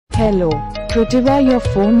Hello, Prativa, your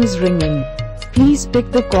phone is ringing. Please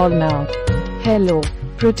pick the call now. Hello,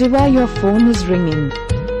 Prativa, your phone is ringing.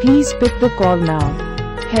 Please pick the call now.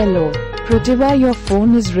 Hello, Prativa, your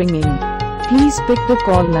phone is ringing. Please pick the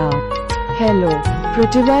call now. Hello,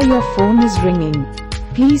 Prativa, your phone is ringing.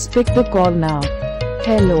 Please pick the call now.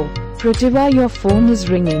 Hello, Prativa, your phone is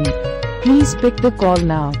ringing. Please pick the call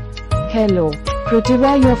now. Hello,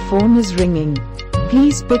 Prativa, your phone is ringing.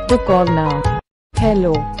 Please pick the call now.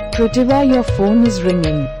 Hello, Prativa, your phone is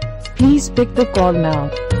ringing. Please pick the call now.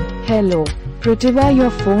 Hello, Prativa,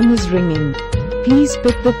 your phone is ringing. Please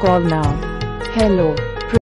pick the call now. Hello,